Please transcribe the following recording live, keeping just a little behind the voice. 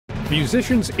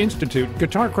Musicians Institute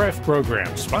Guitarcraft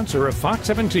Program, sponsor of Fox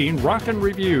 17 Rock and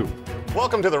Review.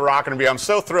 Welcome to the Rock and Review. I'm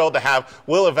so thrilled to have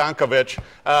Will Evankovich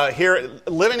here,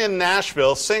 living in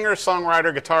Nashville, singer,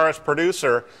 songwriter, guitarist,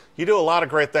 producer. You do a lot of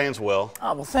great things, Will.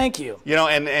 Oh, well, thank you. You know,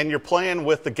 and you're playing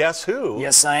with the Guess Who.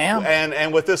 Yes, I am.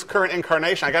 And with this current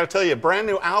incarnation, I got to tell you, a brand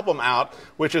new album out,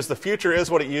 which is The Future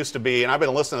Is What It Used to Be, and I've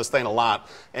been listening to this thing a lot,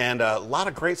 and a lot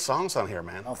of great songs on here,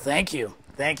 man. Oh, thank you.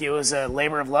 Thank you. It was a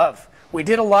labor of love. We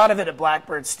did a lot of it at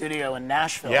Blackbird Studio in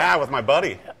Nashville. Yeah, with my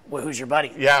buddy. Well, who's your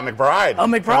buddy? Yeah, McBride. Oh,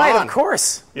 McBride, of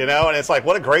course. You know, and it's like,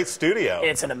 what a great studio.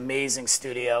 It's an amazing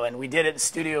studio, and we did it in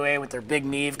Studio A with their big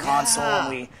Neve console, and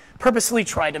we purposely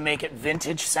tried to make it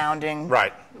vintage sounding.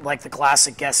 Right. Like the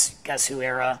classic Guess Who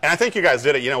era. And I think you guys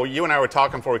did it. You know, you and I were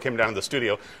talking before we came down to the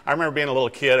studio. I remember being a little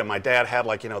kid, and my dad had,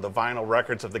 like, you know, the vinyl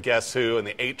records of the Guess Who and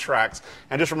the 8-tracks.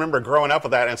 And I just remember growing up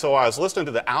with that. And so I was listening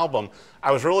to the album.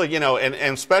 I was really, you know, and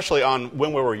especially on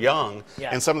When We Were Young,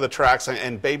 and some of the tracks,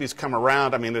 and Babies Come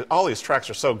Around. I mean, all these tracks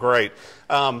are so great.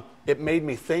 It made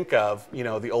me think of, you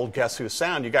know, the old Guess Who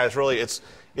sound. You guys really, it's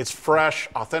fresh,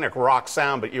 authentic rock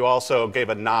sound, but you also gave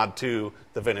a nod to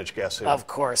the vintage Guess Who. Of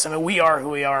course. I mean, we are who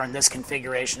we are in this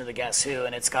configuration of the Guess Who,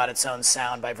 and it's got its own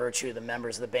sound by virtue of the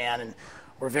members of the band, and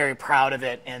we're very proud of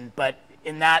it. But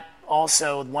in that,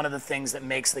 also, one of the things that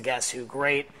makes the Guess Who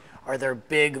great are their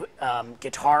big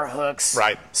guitar hooks,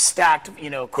 stacked,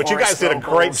 you know, chorus which you guys did a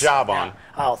great job on.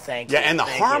 Oh, thank you. Yeah, and the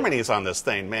harmonies on this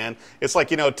thing, man. It's like,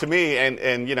 you know, to me,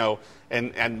 and you know,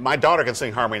 and my daughter can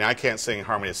sing harmony, and I can't sing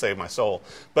harmony to save my soul.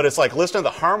 But it's like listening to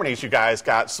the harmonies you guys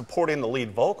got supporting the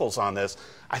lead vocals on this.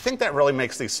 I think that really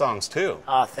makes these songs too.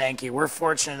 Oh, thank you. We're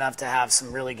fortunate enough to have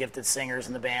some really gifted singers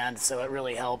in the band, so it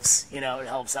really helps. You know, it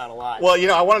helps out a lot. Well, you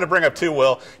know, I wanted to bring up too,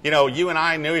 Will. You know, you and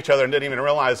I knew each other and didn't even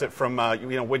realize it from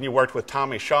you know, when you worked with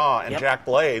Tommy Shaw and Jack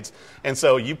Blades, and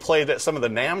so you played at some of the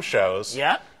NAMM shows.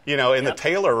 Yeah. You know, in the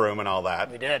Taylor Room and all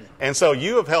that. We did. And so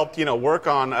you have helped, you know, work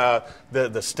on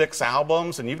the Styx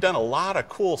albums, and you've done a lot of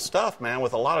cool stuff, man,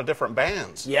 with a lot of different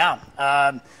bands. Yeah.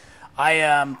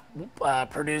 I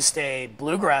produced a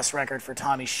bluegrass record for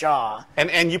Tommy Shaw.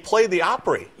 And you played the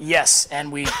Opry. Yes,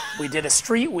 and we did a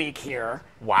street week here.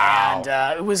 Wow.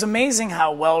 And it was amazing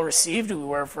how well received we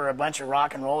were for a bunch of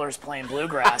rock and rollers playing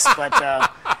bluegrass.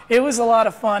 But it was a lot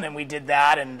of fun, and we did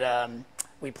that, and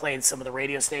we played some of the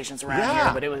radio stations around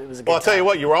here, but it was a good Well, I'll tell you time.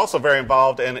 what, you were also very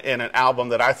involved in an album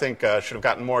that I think should have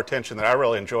gotten more attention that I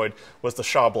really enjoyed, was the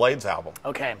Shaw Blades album.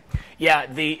 Okay. Yeah,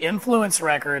 the Influence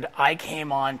record, I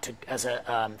came on to as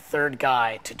a third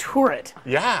guy to tour it.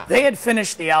 Yeah. They had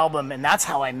finished the album, and that's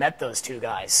how I met those two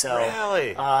guys. So,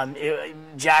 really?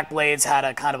 Jack Blades had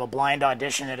a kind of a blind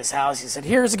audition at his house. He said,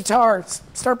 "Here's a guitar,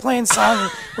 start playing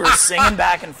songs." We were singing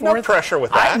back and forth. No pressure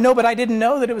with that. No, but I didn't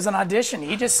know that it was an audition.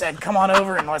 He just said, "Come on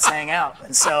over and let's hang out."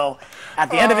 And so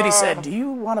at the end of it, he said, "Do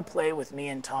you want to play with me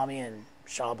and Tommy and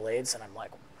Shaw Blades?" And I'm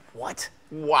like, "What?"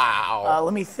 Wow.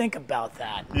 Let me think about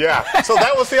that. Yeah, so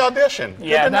that was the audition.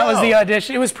 Yeah, that was the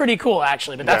audition. It was pretty cool,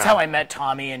 actually. But that's Yeah. how I met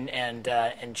Tommy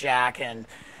and Jack, and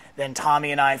then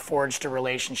Tommy and I forged a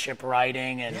relationship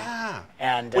writing. And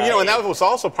well, you know, and that was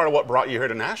also part of what brought you here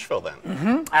to Nashville then.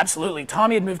 Mm-hmm, absolutely.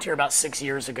 Tommy had moved here about 6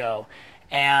 years ago,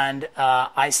 and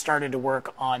I started to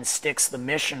work on Styx, the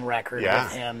Mission record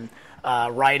with him,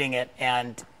 writing it,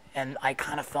 and I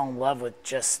kind of fell in love with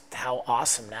just how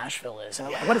awesome Nashville is and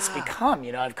what it's become.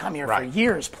 You know, I've come here for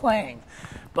years playing,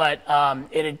 but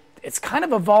it's kind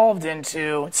of evolved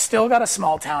into, it's still got a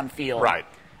small town feel. Right.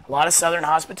 A lot of Southern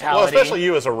hospitality. Well, especially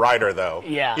you as a writer, though.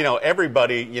 Yeah. You know,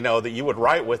 everybody, you know, that you would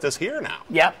write with is here now.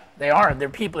 Yep, they are. They're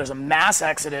people. There's a mass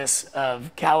exodus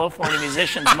of California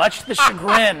musicians, much to the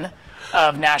chagrin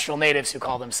of Nashville natives who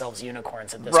call themselves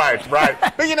unicorns at this point. Right.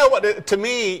 But you know what, to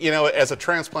me, you know, as a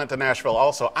transplant to Nashville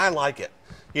also, I like it.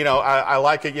 You know, I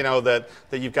like it, you know, that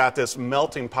you've got this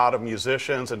melting pot of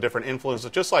musicians and different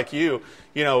influences, just like you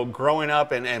know, growing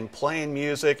up and playing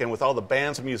music, and with all the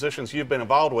bands of musicians you've been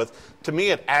involved with. To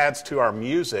me, it adds to our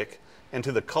music and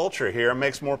to the culture here, and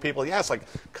makes more people, it's like,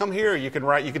 come here, you can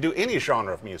write, you can do any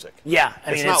genre of music. Yeah,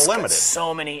 I mean, it's not it's limited.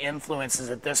 So many influences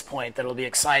at this point that it'll be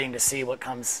exciting to see what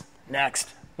comes next.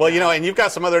 Well, you know, and you've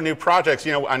got some other new projects.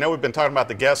 You know, I know we've been talking about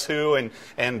the Guess Who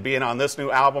and being on this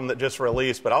new album that just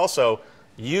released, but also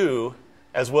you,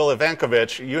 as Will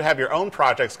Evankovich, you have your own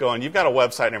projects going. You've got a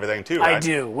website and everything too, right? I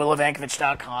do,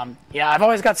 WillEvankovich.com. Yeah, I've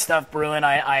always got stuff brewing.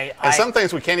 And some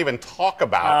things we can't even talk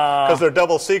about because they're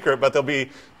double secret, but they'll be,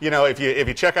 you know, if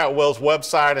you check out Will's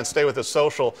website and stay with his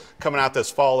social coming out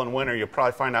this fall and winter, you'll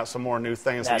probably find out some more new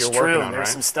things that you're working on, There's right?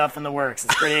 some stuff in the works.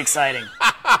 It's pretty exciting.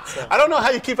 So. I don't know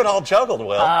how you keep it all juggled,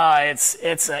 Will.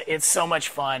 It's so much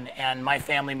fun, and my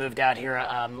family moved out here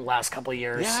the last couple of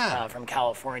years from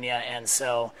California, and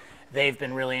so they've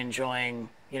been really enjoying,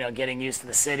 getting used to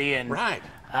the city, and right.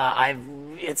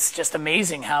 It's just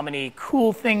amazing how many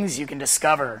cool things you can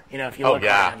discover, if you look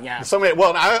around. Yeah. So many.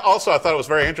 Well, I thought it was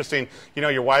very interesting.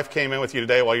 Your wife came in with you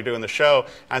today while you're doing the show.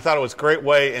 And I thought it was a great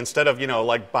way, instead of,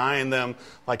 like buying them,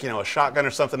 like, a shotgun or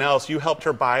something else, you helped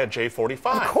her buy a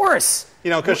J45. Of course.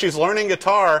 Because she's learning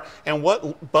guitar, and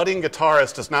what budding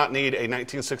guitarist does not need a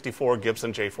 1964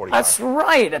 Gibson J45? That's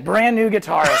right, a brand new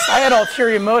guitarist. I had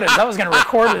ulterior motives. I was going to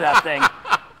record with that thing.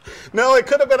 No, it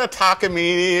could have been a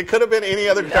Takamine. It could have been any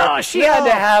other guitar. No, she had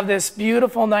to have this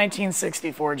beautiful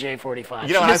 1964 J45.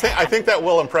 And I think that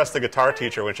will impress the guitar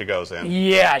teacher when she goes in.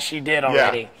 Yeah, she did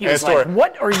already. Yeah. He was like,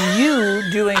 what are you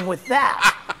doing with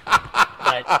that?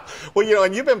 Well,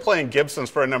 and you've been playing Gibsons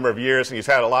for a number of years, and you've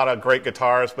had a lot of great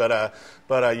guitars, but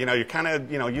you're kind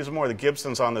of, using more of the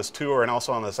Gibsons on this tour and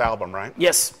also on this album, right?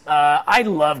 Yes. I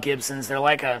love Gibsons. They're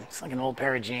it's like an old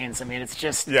pair of jeans. I mean, it's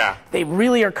just, they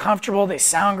really are comfortable. They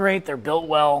sound great. They're built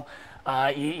well.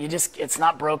 It's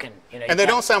not broken. And they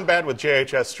don't sound bad with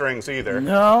JHS strings either.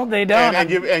 No, they don't.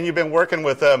 And you've been working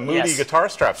with Moody guitar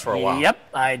straps for a while. Yep,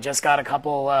 I just got a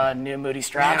couple new Moody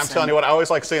straps. Man, I'm telling you what, I always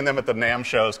like seeing them at the NAMM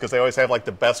shows because they always have like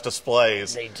the best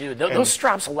displays. They do. Those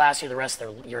straps will last you the rest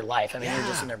of your life. I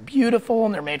mean, they're beautiful,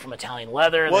 and they're made from Italian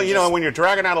leather. Well, when you're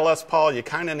dragging out a Les Paul, you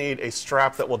kind of need a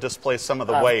strap that will displace some of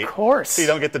the weight. Of course. So you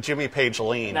don't get the Jimmy Page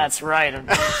lean. That's right.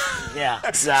 Yeah,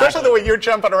 exactly. Especially the way you're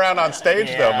jumping around on stage,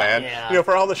 though, man. Yeah.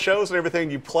 For all the shows and everything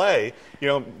you play,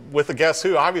 with the Guess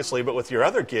Who, obviously, but with your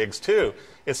other gigs, too,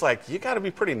 it's like you got to be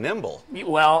pretty nimble.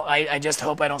 Well, I just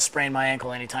hope I don't sprain my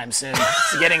ankle anytime soon.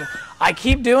 I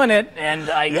keep doing it, and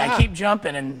I keep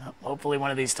jumping, and hopefully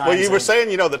one of these times. Well, you were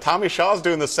saying, that Tommy Shaw's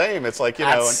doing the same. It's like,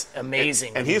 that's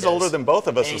amazing. And he's older than both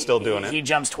of us and still doing it. He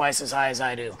jumps twice as high as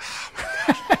I do.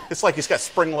 It's like he's got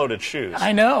spring-loaded shoes.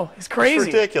 I know. It's crazy. It's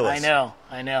ridiculous.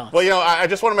 I know. Well, I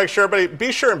just want to make sure everybody,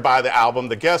 be sure and buy the album,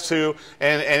 The Guess Who,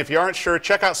 and if you aren't sure,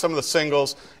 check out some of the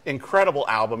singles. Incredible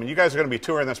album. And you guys are going to be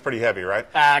touring this pretty heavy, right?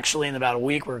 Actually, in about a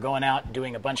week, we're going out and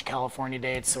doing a bunch of California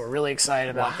dates, so we're really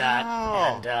excited about that.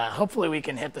 And hopefully we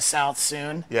can hit the South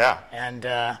soon. Yeah. And,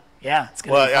 it's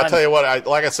going to be fun. I'll tell you what,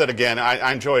 like I said again,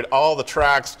 I enjoyed all the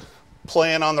tracks.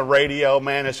 Playing on the radio,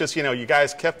 man, it's just, you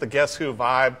guys kept the Guess Who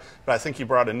vibe, but I think you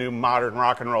brought a new modern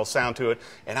rock and roll sound to it.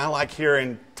 And I like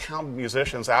hearing talented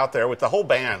musicians out there with the whole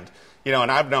band.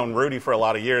 And I've known Rudy for a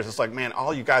lot of years. It's like, man,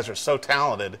 all you guys are so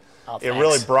talented. It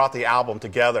really brought the album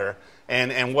together.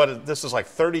 And this is like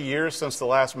 30 years since the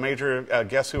last major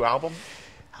Guess Who album?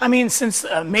 I mean, since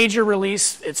a major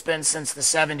release, it's been since the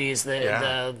 70s,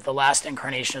 the last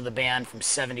incarnation of the band from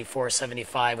 74,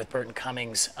 75 with Burton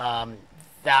Cummings.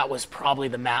 That was probably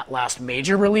the last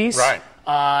major release.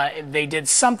 Right. They did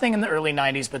something in the early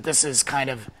 90s, but this is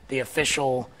kind of the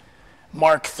official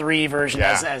Mark III version,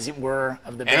 as it were,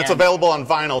 of the band. And it's available on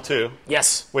vinyl, too.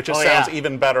 Yes. Which sounds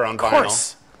even better on vinyl. Of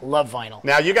course. Love vinyl.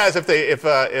 Now, you guys,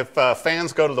 if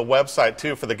fans go to the website,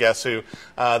 too, for the Guess Who,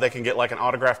 they can get, like, an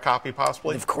autographed copy,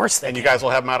 possibly? Of course they can. And you guys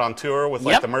will have them out on tour with,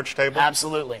 like, the merch table?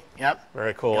 Absolutely. Yep.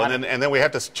 Very cool. And then we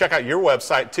have to check out your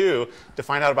website, too, to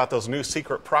find out about those new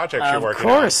secret projects you're working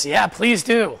on. Of course. Yeah, please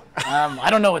do. I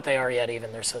don't know what they are yet,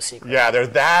 even. They're so secret. Yeah, they're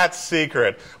that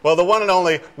secret. Well, the one and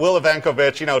only Will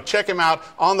Evankovich, check him out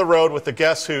on the road with the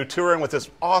Guess Who, touring with this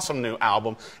awesome new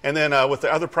album. And then with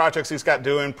the other projects he's got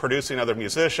doing, producing other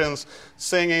musicians,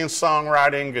 singing,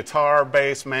 songwriting, guitar,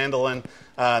 bass, mandolin.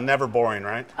 Never boring,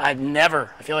 right? I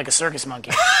feel like a circus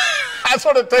monkey. That's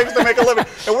what it takes to make a living.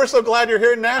 And we're so glad you're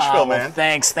here in Nashville, man.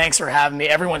 Thanks for having me.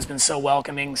 Everyone's been so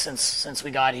welcoming since we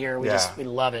got here. We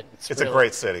love it. It's a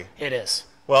great city. It is.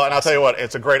 Well, and I'll tell you what,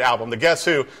 it's a great album. The Guess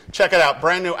Who, check it out.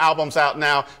 Brand new album's out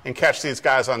now, and catch these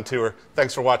guys on tour.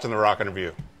 Thanks for watching the Rockin'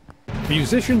 Review.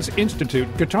 Musicians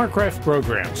Institute Guitarcraft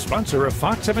program, sponsor of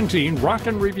Fox 17 Rock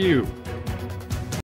and Review.